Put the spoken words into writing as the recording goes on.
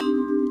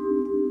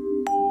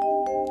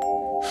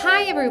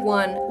Hi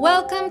everyone,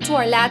 welcome to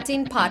our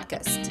Latin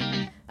podcast.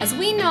 As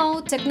we know,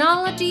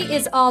 technology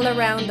is all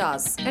around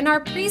us, and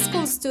our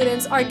preschool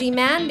students are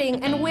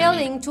demanding and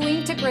willing to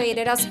integrate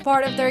it as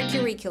part of their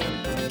curriculum.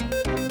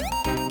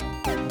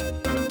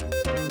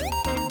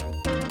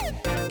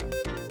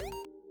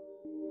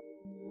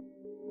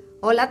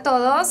 Hola a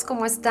todos,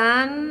 ¿cómo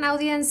están,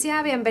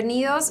 audiencia?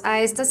 Bienvenidos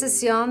a esta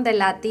sesión de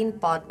Latin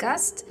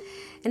Podcast.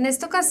 En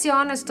esta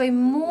ocasión estoy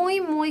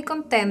muy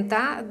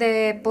contenta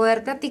de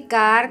poder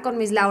platicar con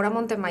Miss Laura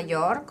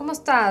Montemayor. ¿Cómo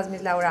estás,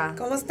 Miss Laura?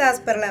 ¿Cómo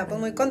estás, Perla? Pues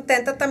muy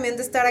contenta también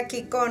de estar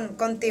aquí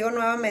contigo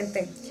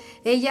nuevamente.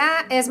 Ella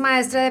es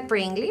maestra de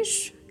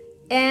Pre-English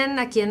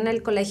aquí en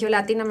el Colegio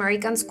Latin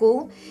American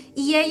School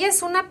y ella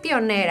es una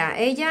pionera.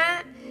 Ella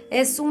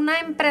es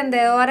una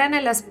emprendedora en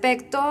el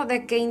aspecto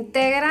de que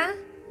integra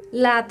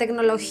la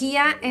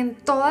tecnología en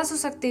todas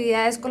sus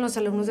actividades con los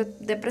alumnos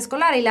de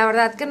preescolar, y la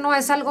verdad que no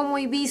es algo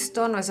muy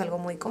visto, no es algo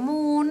muy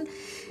común.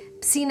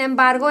 Sin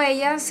embargo,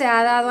 ella se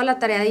ha dado a la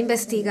tarea de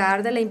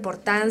investigar de la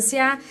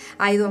importancia,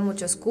 ha ido a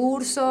muchos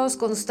cursos,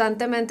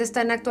 constantemente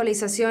está en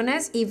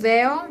actualizaciones y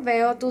veo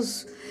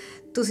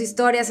tus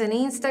historias en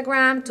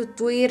Instagram, tu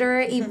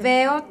Twitter, y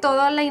veo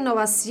toda la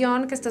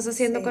innovación que estás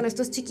haciendo con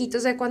estos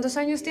chiquitos. ¿De cuántos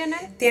años tienen?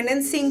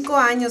 Tienen 5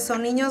 años,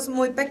 son niños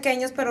muy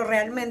pequeños, pero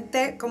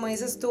realmente, como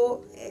dices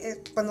tú,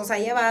 pues nos ha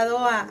llevado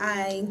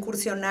a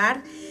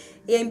incursionar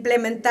y a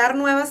implementar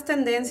nuevas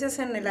tendencias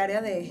en el área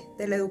de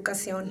la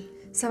educación.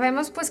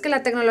 Sabemos pues que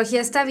la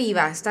tecnología está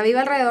viva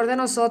alrededor de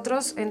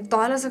nosotros en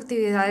todas las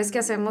actividades que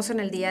hacemos en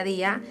el día a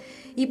día,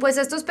 y pues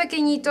estos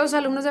pequeñitos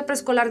alumnos de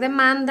preescolar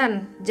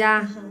demandan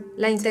ya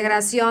la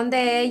integración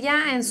de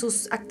ella en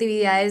sus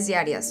actividades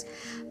diarias.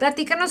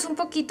 Platícanos un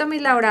poquito, mi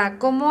Laura,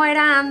 ¿cómo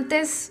era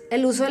antes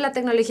el uso de la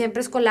tecnología en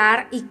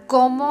preescolar y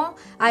cómo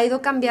ha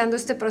ido cambiando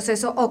este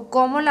proceso o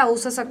cómo la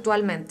usas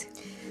actualmente?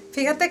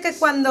 Fíjate que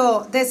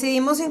cuando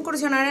decidimos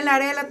incursionar en el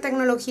área de la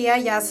tecnología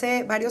ya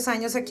hace varios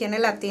años aquí en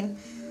el Latin,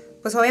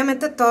 pues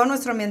obviamente todo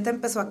nuestro ambiente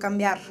empezó a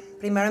cambiar.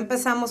 Primero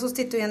empezamos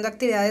sustituyendo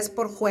actividades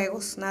por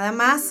juegos, nada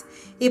más,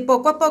 y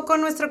poco a poco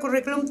nuestro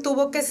currículum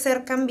tuvo que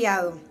ser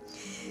cambiado.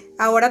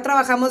 Ahora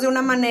trabajamos de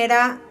una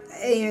manera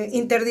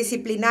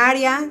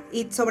interdisciplinaria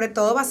y sobre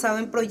todo basado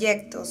en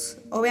proyectos.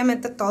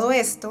 Obviamente todo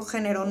esto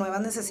generó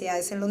nuevas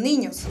necesidades en los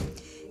niños.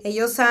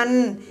 Ellos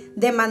han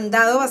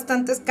demandado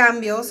bastantes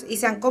cambios y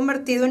se han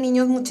convertido en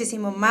niños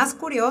muchísimo más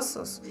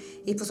curiosos.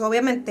 Y pues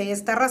obviamente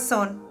esta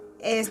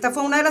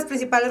fue una de las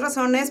principales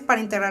razones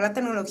para integrar la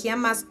tecnología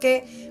más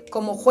que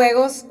como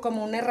juegos,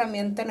 como una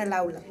herramienta en el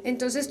aula.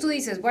 Entonces tú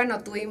dices, bueno,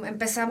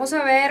 empezamos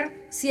a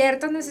ver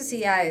ciertas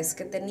necesidades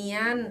que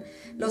tenían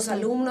los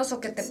alumnos o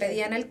que te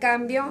pedían el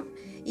cambio,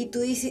 y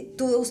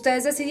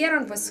ustedes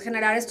decidieron pues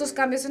generar estos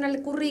cambios en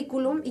el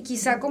currículum, y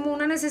quizá como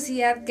una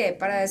necesidad que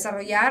para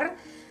desarrollar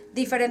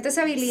diferentes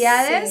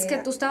habilidades que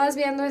tú estabas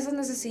viendo esas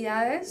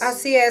necesidades.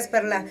 Así es,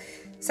 Perla.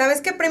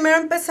 Sabes que primero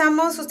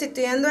empezamos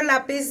sustituyendo el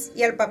lápiz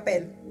y el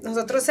papel.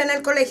 Nosotros en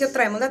el colegio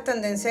traemos la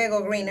tendencia de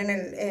Go Green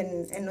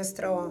en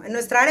nuestra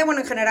área,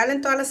 bueno, en general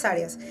en todas las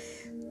áreas.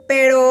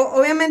 Pero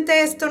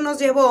obviamente esto nos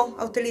llevó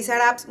a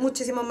utilizar apps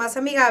muchísimo más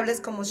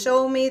amigables como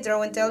Show Me,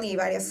 Draw and Tell y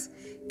varias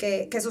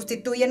que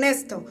sustituyen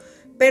esto.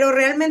 Pero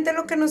realmente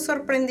lo que nos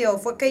sorprendió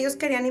fue que ellos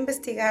querían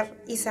investigar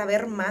y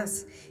saber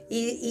más.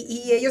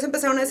 Y ellos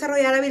empezaron a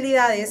desarrollar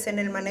habilidades en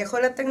el manejo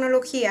de la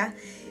tecnología,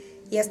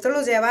 y esto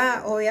los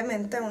lleva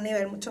obviamente a un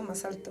nivel mucho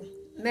más alto.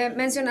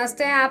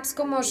 Mencionaste apps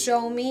como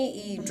Show Me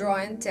y Draw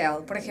and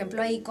Tell. Por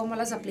ejemplo, ahí, ¿cómo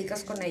las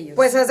aplicas con ellos?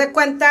 Pues haz de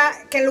cuenta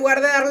que en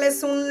lugar de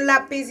darles un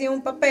lápiz y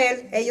un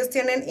papel, ellos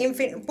tienen,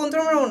 punto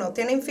número 1,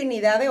 tienen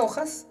infinidad de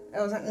hojas.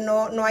 O sea,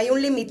 no hay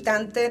un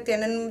limitante,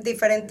 tienen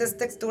diferentes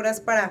texturas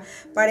para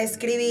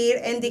escribir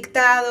en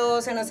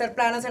dictados, en hacer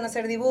planos, en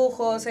hacer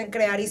dibujos, en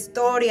crear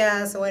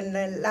historias, o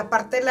en la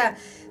parte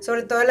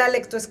sobre todo la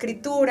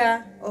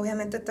lectoescritura.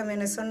 Obviamente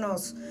también eso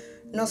nos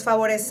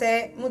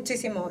favorece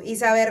muchísimo, y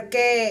saber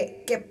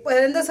que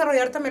pueden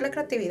desarrollar también la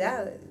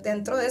creatividad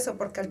dentro de eso,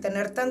 porque al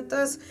tener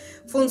tantas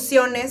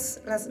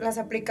funciones, las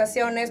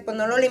aplicaciones, pues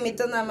no lo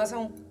limitas nada más a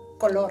un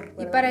color,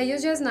 ¿verdad? Y para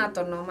ellos ya es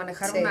nato, ¿no?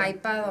 Manejar un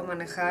iPad o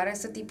manejar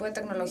este tipo de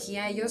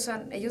tecnología, ellos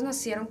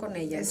nacieron con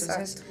ella.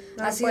 Exacto. Entonces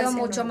ha sido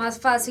mucho más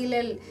fácil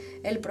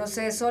el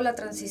proceso, la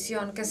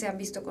transición que se han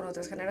visto con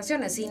otras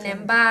generaciones. Sin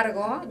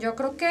embargo, yo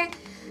creo que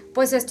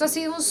pues esto ha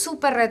sido un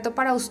súper reto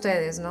para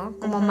ustedes, ¿no?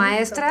 Como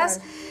maestras,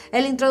 total.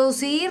 El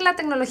introducir la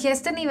tecnología a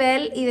este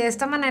nivel y de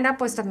esta manera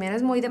pues también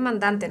es muy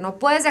demandante. No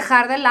puedes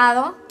dejar de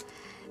lado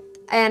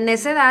en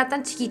esa edad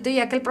tan chiquito,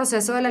 ya que el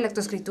proceso de la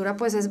lectoescritura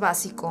pues es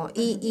básico,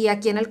 y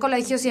aquí en el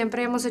colegio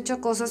siempre hemos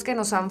hecho cosas que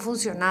nos han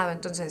funcionado.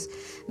 Entonces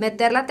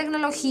meter la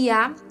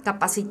tecnología,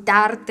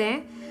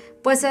 capacitarte,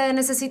 pues se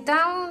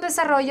necesita un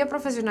desarrollo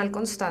profesional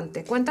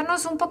constante.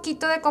 Cuéntanos un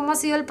poquito de cómo ha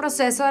sido el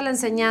proceso de la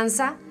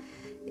enseñanza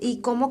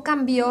y cómo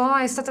cambió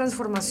esta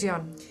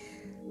transformación.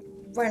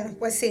 Bueno,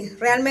 pues sí,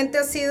 realmente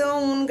ha sido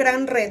un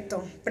gran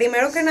reto.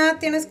 Primero que nada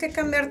tienes que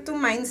cambiar tu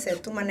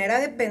mindset, tu manera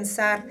de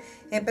pensar.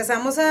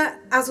 Empezamos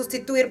a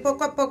sustituir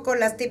poco a poco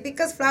las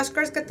típicas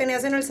flashcards que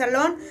tenías en el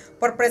salón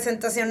por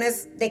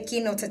presentaciones de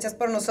keynotes hechas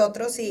por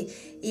nosotros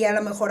y a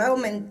lo mejor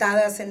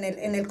aumentadas en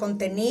el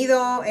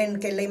contenido, en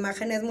que la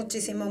imagen es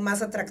muchísimo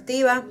más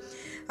atractiva.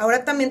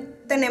 Ahora también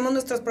tenemos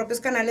nuestros propios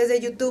canales de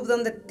YouTube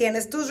donde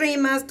tienes tus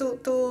rimas,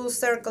 tu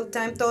circle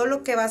time, todo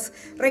lo que vas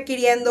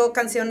requiriendo,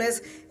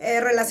 canciones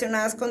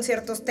relacionadas con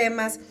ciertos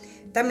temas.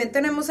 También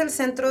tenemos el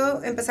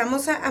centro,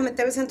 empezamos a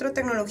meter el centro de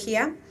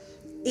tecnología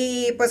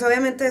y pues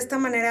obviamente de esta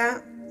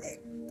manera,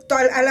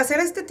 al hacer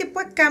este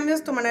tipo de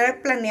cambios, tu manera de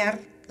planear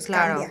pues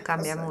claro,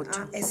 cambia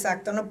mucho.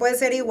 Exacto, no puede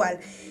ser igual.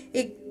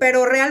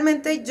 Pero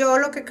realmente yo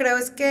lo que creo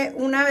es que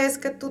una vez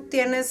que tú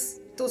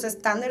tienes tus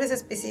estándares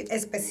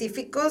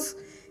específicos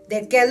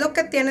de qué es lo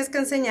que tienes que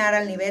enseñar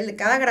al nivel de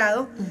cada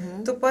grado,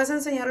 tú puedes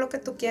enseñar lo que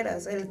tú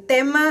quieras. El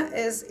tema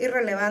es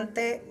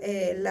irrelevante,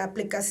 la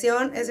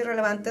aplicación es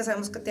irrelevante,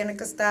 sabemos que tiene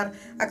que estar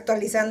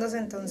actualizándose,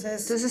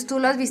 entonces... Entonces tú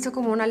lo has visto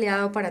como un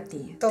aliado para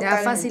ti.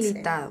 Totalmente, te ha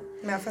facilitado.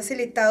 Sí. Me ha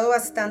facilitado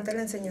bastante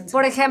la enseñanza.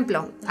 Por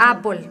ejemplo,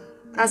 Apple,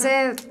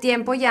 hace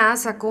tiempo ya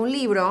sacó un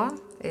libro,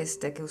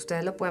 que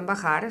ustedes lo pueden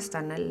bajar, está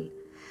en el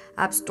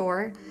App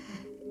Store,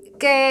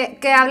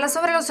 que habla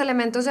sobre los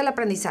elementos del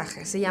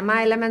aprendizaje, se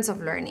llama Elements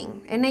of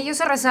Learning. En ello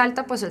se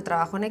resalta pues el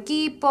trabajo en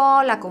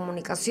equipo, la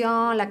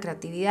comunicación, la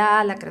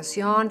creatividad, la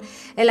creación,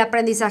 el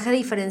aprendizaje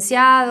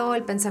diferenciado,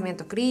 el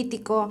pensamiento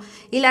crítico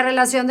y la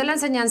relación de la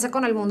enseñanza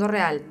con el mundo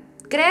real.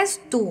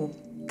 ¿Crees tú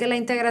que la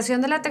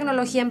integración de la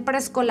tecnología en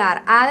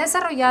preescolar ha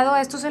desarrollado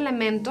estos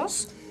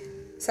elementos?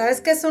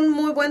 Sabes que es un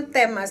muy buen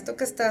tema esto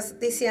que estás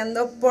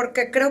diciendo,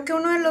 porque creo que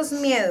uno de los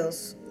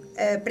miedos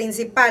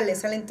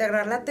principales al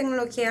integrar la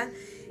tecnología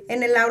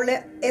en el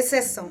aula es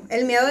eso,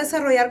 el miedo a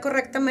desarrollar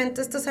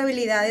correctamente estas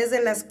habilidades de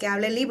las que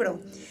habla el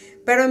libro.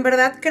 Pero en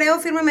verdad creo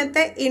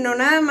firmemente, y no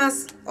nada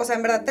más, o sea,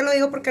 en verdad te lo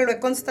digo porque lo he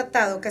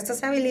constatado, que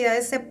estas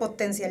habilidades se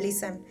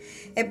potencializan.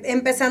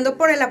 Empezando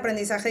por el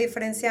aprendizaje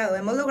diferenciado.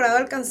 Hemos logrado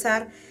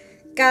alcanzar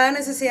cada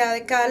necesidad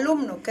de cada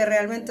alumno, que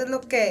realmente es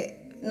lo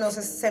que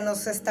se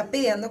nos está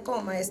pidiendo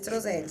como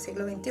maestros del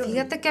siglo XXI.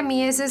 Fíjate que a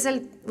mí ese es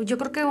yo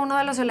creo que uno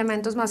de los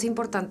elementos más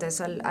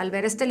importantes al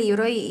ver este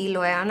libro y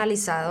lo he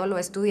analizado, lo he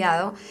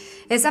estudiado,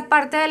 esa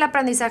parte del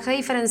aprendizaje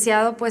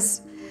diferenciado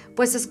pues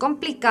es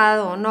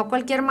complicado, no a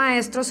cualquier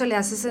maestro se le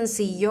hace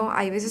sencillo,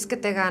 hay veces que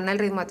te gana el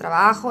ritmo de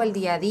trabajo, el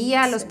día a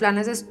día, sí, los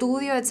planes de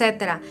estudio,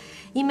 etcétera.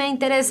 Y me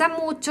interesa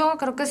mucho,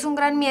 creo que es un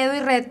gran miedo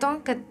y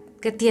reto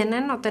que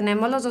tienen o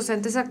tenemos los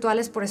docentes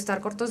actuales por estar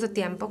cortos de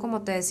tiempo,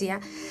 como te decía.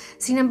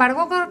 Sin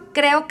embargo,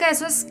 creo que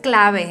eso es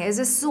clave, es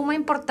de suma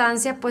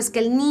importancia, pues que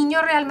el niño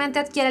realmente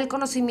adquiere el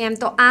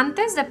conocimiento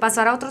antes de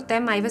pasar a otro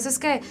tema. Hay veces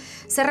que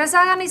se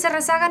rezagan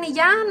y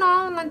ya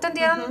no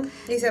entendieron.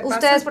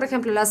 Ustedes, por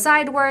ejemplo, las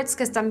side words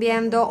que están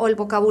viendo o el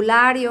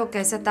vocabulario que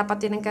esa etapa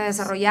tienen que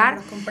desarrollar.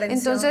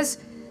 Entonces,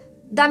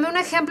 dame un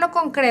ejemplo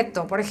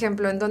concreto, por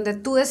ejemplo, en donde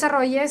tú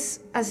desarrolles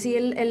así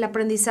el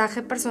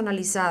aprendizaje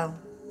personalizado.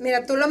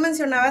 Mira, tú lo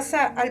mencionabas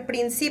al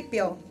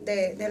principio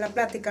de la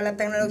plática, la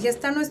tecnología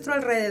está a nuestro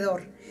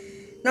alrededor,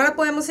 no la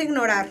podemos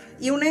ignorar.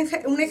 Y un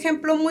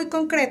ejemplo muy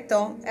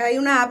concreto, hay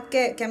una app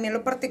que a mí en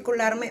lo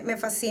particular me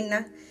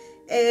fascina,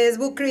 es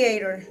Book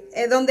Creator,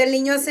 donde el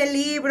niño hace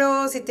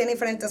libros y tiene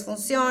diferentes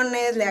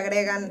funciones, le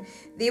agregan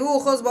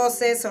dibujos,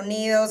 voces,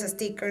 sonidos,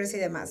 stickers y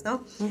demás,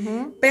 ¿no?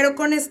 Pero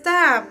con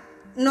esta app,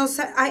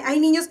 hay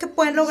niños que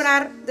pueden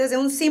lograr desde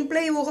un simple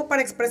dibujo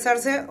para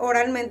expresarse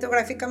oralmente o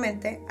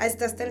gráficamente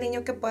hasta este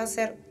niño que puede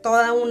hacer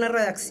toda una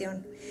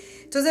redacción.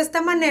 Entonces, de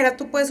esta manera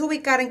tú puedes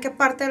ubicar en qué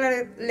parte de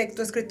la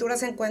lectoescritura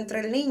se encuentra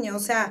el niño. O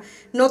sea,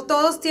 no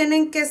todos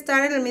tienen que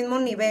estar en el mismo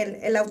nivel.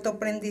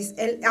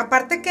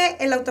 Aparte que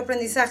el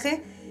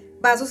autoaprendizaje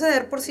va a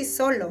suceder por sí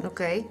solo.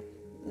 Okay.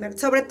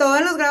 Sobre todo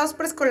en los grados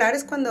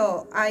preescolares,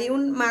 cuando hay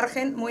un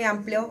margen muy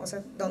amplio, o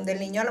sea, donde el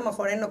niño a lo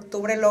mejor en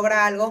octubre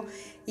logra algo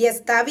y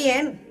está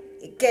bien,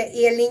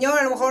 y el niño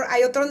a lo mejor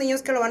hay otros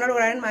niños que lo van a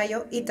lograr en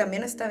mayo y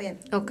también está bien.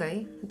 Ok,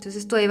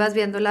 entonces tú ahí vas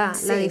viendo la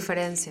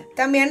diferencia.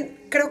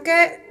 También creo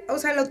que, o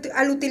sea,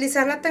 al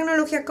utilizar la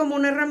tecnología como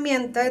una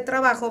herramienta de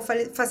trabajo,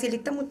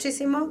 facilita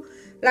muchísimo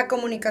la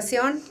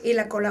comunicación y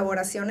la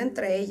colaboración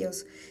entre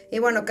ellos. Y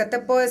bueno, ¿qué te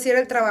puedo decir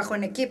el trabajo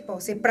en equipo?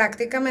 Si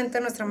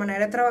prácticamente nuestra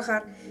manera de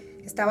trabajar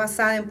está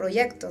basada en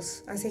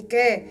proyectos. Así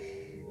que,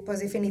 pues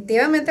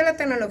definitivamente la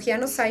tecnología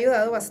nos ha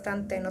ayudado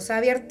bastante. Nos ha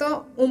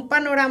abierto un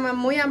panorama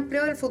muy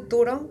amplio del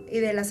futuro y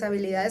de las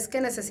habilidades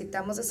que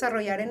necesitamos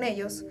desarrollar en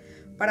ellos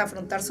para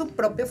afrontar su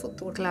propio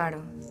futuro.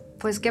 Claro.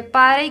 Pues qué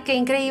padre y qué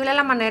increíble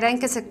la manera en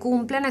que se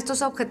cumplen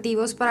estos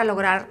objetivos para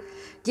lograr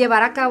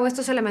llevar a cabo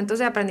estos elementos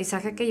de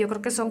aprendizaje que yo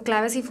creo que son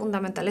claves y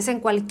fundamentales en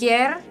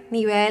cualquier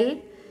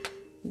nivel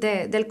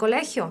del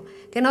colegio,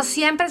 que no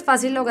siempre es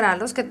fácil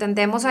lograrlos, que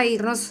tendemos a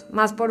irnos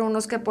más por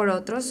unos que por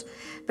otros.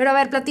 Pero a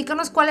ver,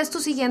 platícanos cuál es tu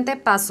siguiente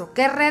paso,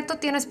 qué reto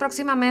tienes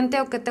próximamente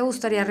o qué te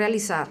gustaría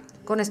realizar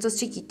con estos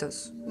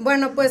chiquitos.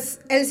 Bueno, pues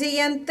el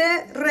siguiente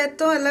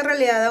reto es la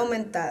realidad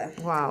aumentada.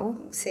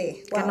 Wow.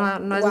 Sí. Que wow,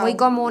 no es wow. muy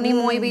común y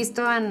muy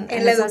visto en la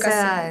esas educación.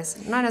 edades.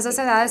 No, en esas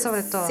edades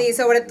sobre todo. Sí,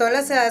 sobre todo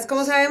las edades.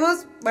 Como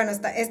sabemos, bueno,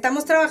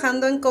 estamos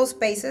trabajando en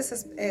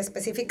CoSpaces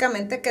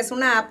específicamente, que es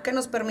una app que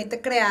nos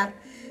permite crear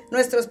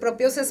nuestros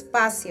propios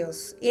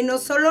espacios. Y no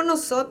solo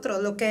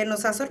nosotros, lo que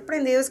nos ha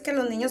sorprendido es que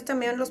los niños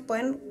también los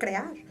pueden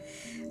crear.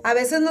 A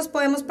veces nos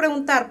podemos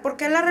preguntar, ¿por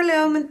qué la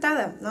realidad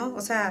aumentada? ¿No?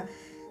 O sea,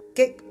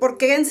 ¿por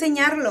qué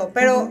enseñarlo?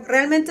 Pero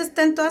realmente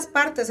está en todas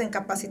partes, en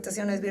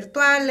capacitaciones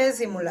virtuales,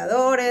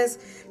 simuladores,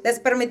 les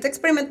permite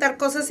experimentar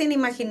cosas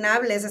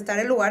inimaginables, estar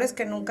en lugares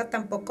que nunca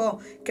tampoco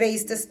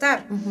creíste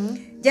estar.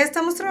 Ya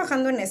estamos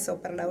trabajando en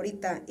eso, Perla,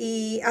 ahorita,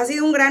 y ha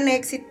sido un gran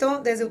éxito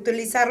desde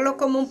utilizarlo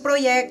como un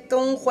proyecto,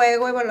 un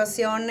juego,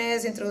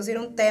 evaluaciones, introducir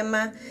un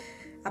tema.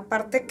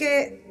 Aparte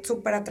que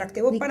súper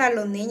atractivo para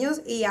los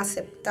niños y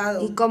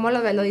aceptado. ¿Y cómo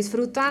lo ven? ¿Lo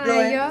disfrutan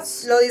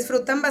ellos? Lo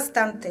disfrutan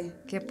bastante.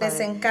 Qué padre.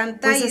 Les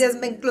encanta Pues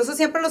y incluso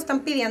siempre lo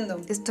están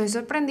pidiendo. Estoy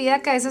sorprendida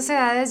que a esas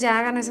edades ya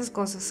hagan esas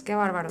cosas. Qué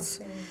bárbaros.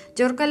 Sí.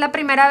 Yo creo que es la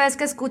primera vez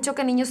que escucho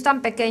que niños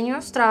tan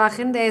pequeños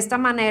trabajen de esta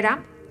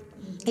manera.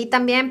 Y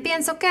también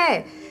pienso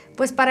que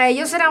pues para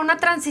ellos será una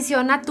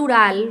transición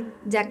natural,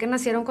 ya que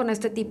nacieron con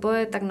este tipo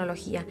de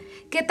tecnología.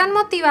 ¿Qué tan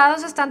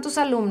motivados están tus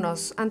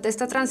alumnos ante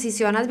esta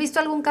transición? ¿Has visto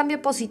algún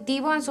cambio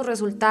positivo en sus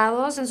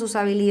resultados, en sus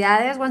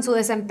habilidades o en su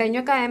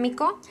desempeño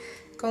académico?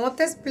 ¿Cómo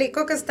te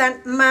explico que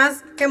están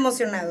más que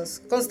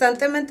emocionados?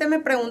 Constantemente me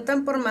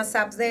preguntan por más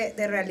apps de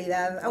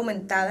realidad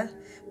aumentada,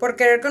 por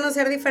querer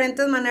conocer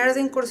diferentes maneras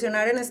de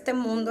incursionar en este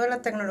mundo de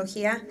la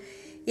tecnología.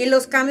 Y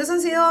los cambios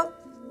han sido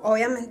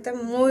obviamente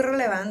muy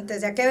relevantes,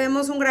 ya que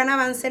vemos un gran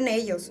avance en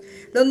ellos.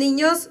 Los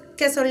niños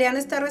que solían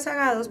estar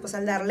rezagados, pues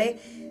al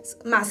darle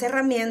más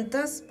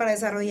herramientas para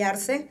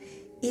desarrollarse.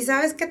 Y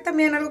sabes que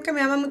también algo que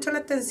me llama mucho la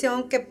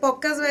atención, que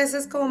pocas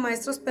veces como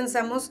maestros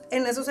pensamos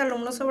en esos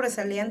alumnos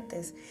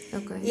sobresalientes.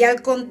 Okay. Y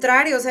al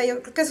contrario, o sea,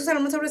 yo creo que esos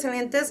alumnos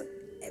sobresalientes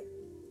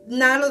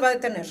nada los va a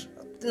detener.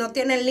 No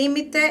tienen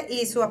límite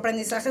y su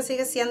aprendizaje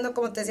sigue siendo,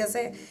 como te decía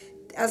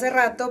hace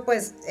rato,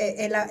 pues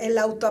el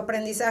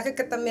autoaprendizaje,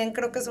 que también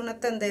creo que es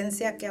una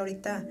tendencia que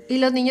ahorita... Y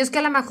los niños que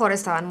a lo mejor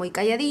estaban muy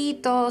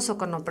calladitos o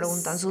que no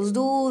preguntan sus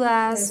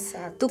dudas.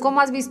 Exacto. ¿Tú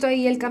cómo has visto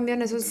ahí el cambio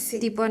en esos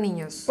tipos de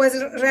niños? Pues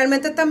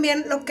realmente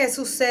también lo que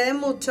sucede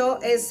mucho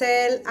es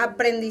el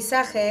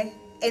aprendizaje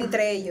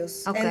entre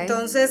ellos. Okay.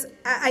 Entonces,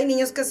 hay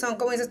niños que son,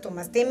 como dices tú,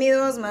 más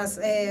tímidos, más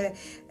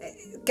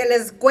que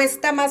les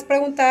cuesta más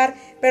preguntar,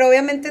 pero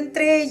obviamente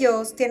entre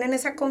ellos tienen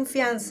esa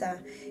confianza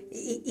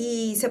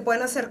y se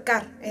pueden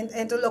acercar.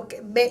 Entonces lo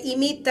que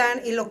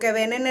imitan y lo que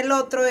ven en el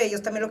otro,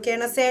 ellos también lo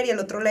quieren hacer y el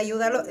otro le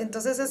ayuda.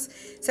 Entonces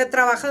se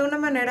trabaja de una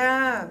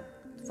manera,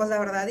 pues la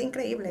verdad,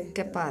 increíble.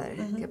 Qué padre,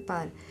 qué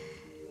padre.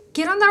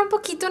 Quiero andar un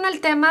poquito en el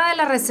tema de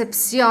la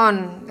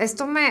recepción.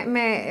 Esto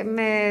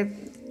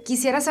me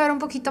quisiera saber un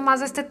poquito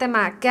más de este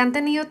tema. ¿Qué han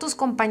tenido tus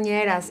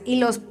compañeras y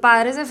los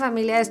padres de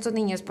familia de estos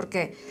niños?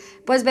 Porque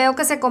pues veo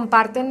que se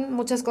comparten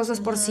muchas cosas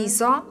por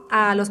CISO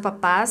a los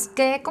papás.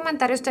 ¿Qué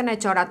comentarios te han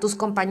hecho ahora tus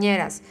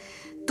compañeras?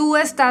 Tú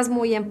estás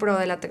muy en pro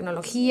de la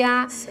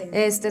tecnología, sí.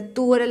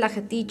 Tú eres la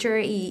head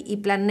teacher y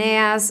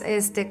planeas,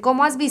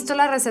 ¿cómo has visto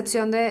la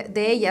recepción de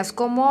ellas?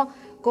 ¿Cómo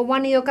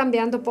han ido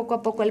cambiando poco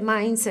a poco el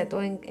mindset?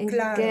 ¿O en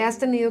claro. qué has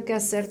tenido que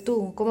hacer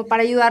tú? Como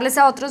para ayudarles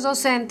a otros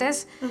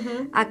docentes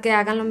a que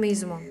hagan lo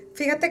mismo.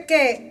 Fíjate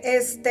que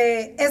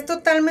es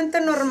totalmente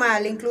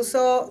normal.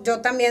 Incluso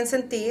yo también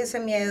sentí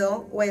ese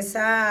miedo o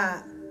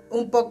esa,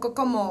 un poco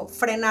como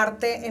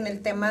frenarte en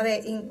el tema de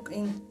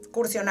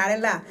incursionar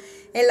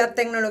en la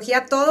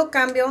tecnología. Todo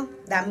cambio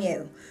da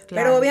miedo.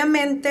 Claro. Pero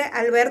obviamente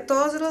al ver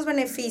todos los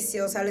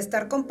beneficios, al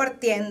estar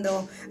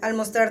compartiendo, al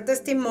mostrar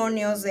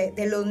testimonios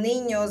de los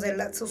niños,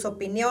 de sus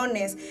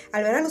opiniones,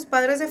 al ver a los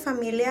padres de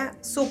familia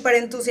súper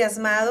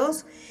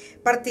entusiasmados,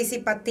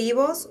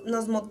 participativos,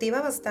 nos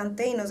motiva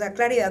bastante y nos da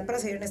claridad para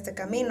seguir en este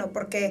camino,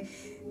 porque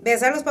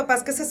ves a los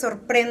papás que se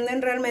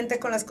sorprenden realmente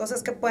con las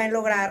cosas que pueden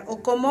lograr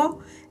o cómo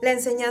la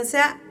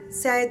enseñanza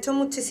se ha hecho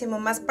muchísimo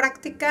más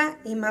práctica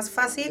y más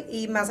fácil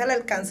y más al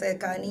alcance de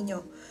cada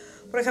niño.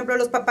 Por ejemplo,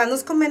 los papás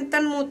nos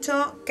comentan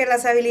mucho que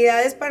las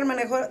habilidades para el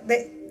manejo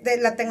de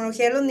la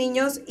tecnología de los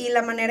niños y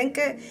la manera en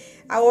que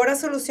ahora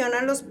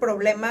solucionan los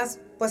problemas,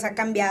 pues ha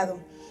cambiado.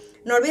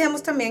 No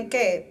olvidemos también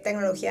que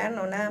tecnología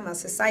no nada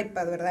más es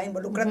iPad, ¿verdad?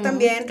 Involucra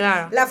también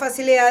la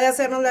facilidad de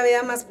hacernos la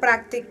vida más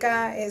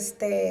práctica,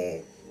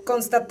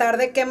 constatar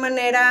de qué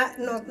manera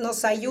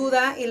nos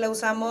ayuda y la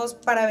usamos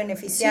para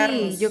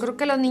beneficiarnos. Sí, yo creo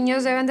que los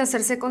niños deben de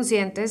hacerse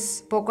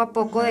conscientes poco a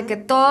poco de que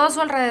todo a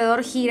su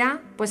alrededor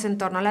gira pues en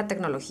torno a la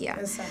tecnología.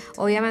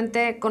 Exacto.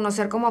 Obviamente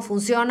conocer cómo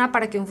funciona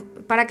para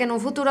que en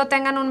un futuro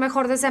tengan un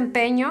mejor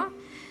desempeño.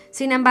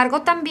 Sin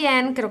embargo,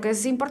 también creo que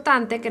es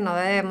importante que no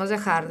debemos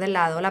dejar de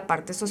lado la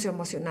parte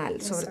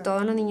socioemocional, sobre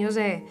todo en los niños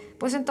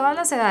pues en todas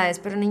las edades,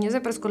 pero niños de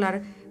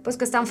preescolar, pues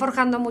que están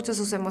forjando mucho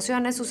sus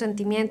emociones, sus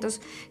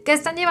sentimientos, ¿qué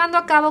están llevando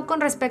a cabo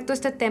con respecto a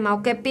este tema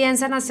o qué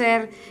piensan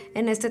hacer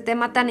en este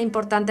tema tan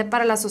importante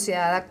para la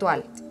sociedad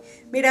actual?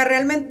 Mira,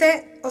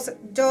 realmente, o sea,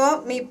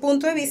 mi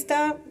punto de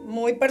vista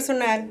muy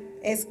personal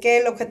es que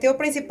el objetivo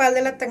principal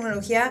de la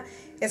tecnología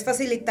es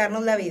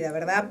facilitarnos la vida,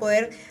 ¿verdad?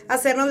 Poder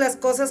hacernos las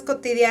cosas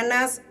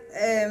cotidianas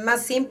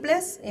más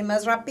simples y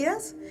más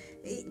rápidas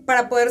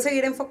para poder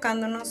seguir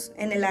enfocándonos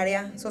en el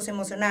área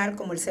socioemocional,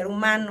 como el ser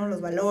humano,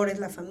 los valores,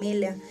 la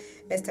familia,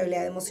 la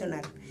estabilidad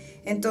emocional.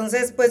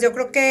 Entonces, pues yo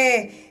creo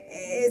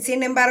que,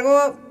 sin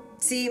embargo,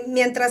 si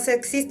mientras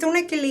existe un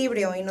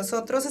equilibrio y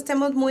nosotros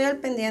estemos muy al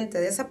pendiente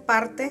de esa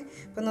parte,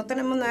 pues no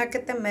tenemos nada que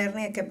temer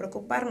ni de qué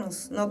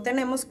preocuparnos. No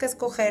tenemos que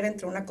escoger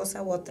entre una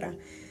cosa u otra.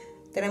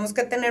 Tenemos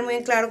que tener muy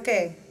en claro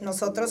que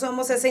nosotros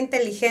somos esa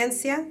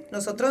inteligencia,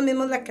 nosotros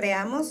mismos la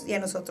creamos y a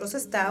nosotros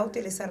está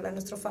utilizarla a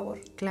nuestro favor.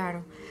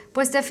 Claro.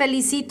 Pues te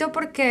felicito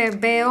porque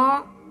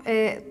veo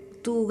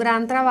tu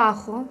gran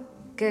trabajo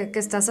que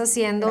estás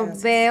haciendo.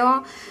 Gracias.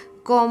 Veo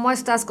cómo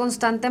estás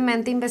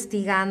constantemente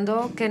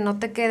investigando, que no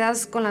te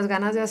quedas con las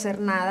ganas de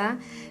hacer nada,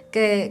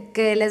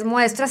 que les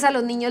muestras a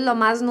los niños lo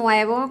más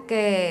nuevo,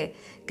 que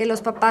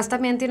los papás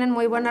también tienen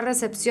muy buena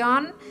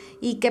recepción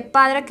y qué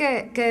padre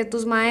que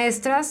tus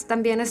maestras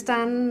también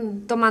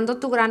están tomando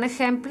tu gran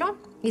ejemplo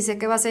y sé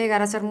que vas a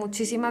llegar a hacer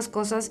muchísimas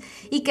cosas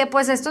y que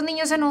pues estos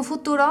niños en un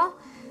futuro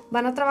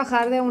van a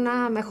trabajar de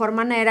una mejor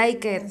manera y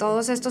que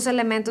todos estos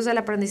elementos del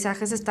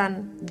aprendizaje se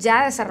están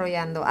ya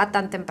desarrollando a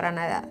tan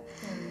temprana edad.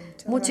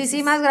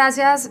 Muchísimas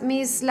gracias,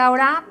 Miss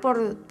Laura,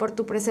 por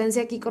tu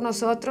presencia aquí con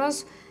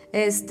nosotros.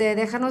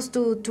 Déjanos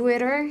tu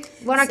Twitter.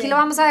 Bueno, aquí lo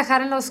vamos a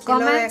dejar en los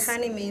comments. Lo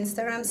dejan y mi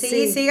Instagram.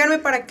 Sí, síganme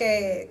para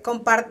que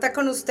comparta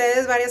con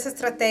ustedes varias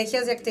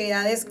estrategias y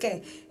actividades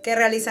que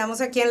realizamos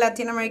aquí en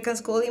Latin American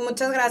School. Y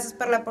muchas gracias,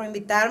 Perla, por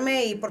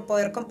invitarme y por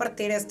poder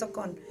compartir esto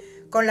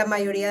con la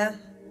mayoría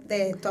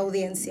de tu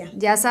audiencia.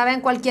 Ya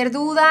saben, cualquier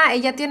duda,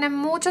 ella tiene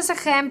muchos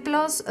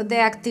ejemplos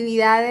de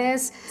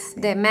actividades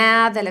de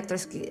math,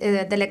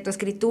 de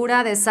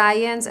lectoescritura, de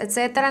science,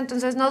 etcétera.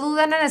 Entonces no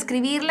duden en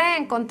escribirle,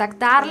 en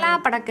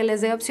contactarla para que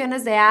les dé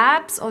opciones de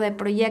apps o de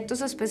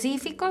proyectos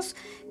específicos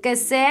que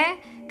sé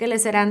que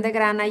les serán de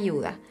gran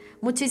ayuda.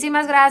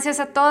 Muchísimas gracias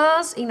a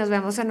todos y nos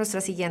vemos en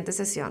nuestra siguiente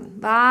sesión.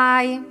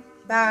 Bye.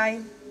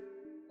 Bye.